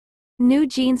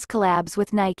Newjeans collabs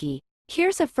with Nike.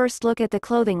 Here's a first look at the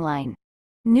clothing line.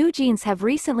 Newjeans have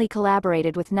recently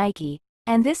collaborated with Nike,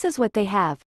 and this is what they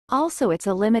have. Also, it's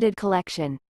a limited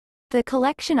collection. The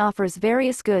collection offers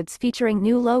various goods featuring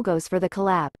new logos for the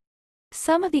collab.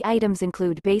 Some of the items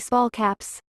include baseball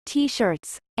caps,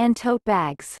 t-shirts, and tote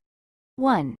bags.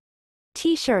 1.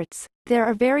 T-shirts. There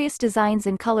are various designs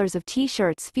and colors of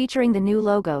t-shirts featuring the new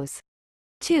logos.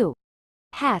 2.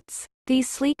 Hats. These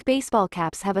sleek baseball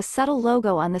caps have a subtle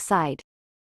logo on the side.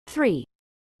 3.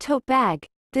 Tote bag.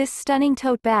 This stunning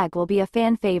tote bag will be a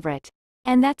fan favorite.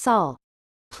 And that's all.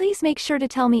 Please make sure to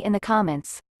tell me in the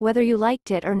comments whether you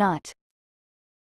liked it or not.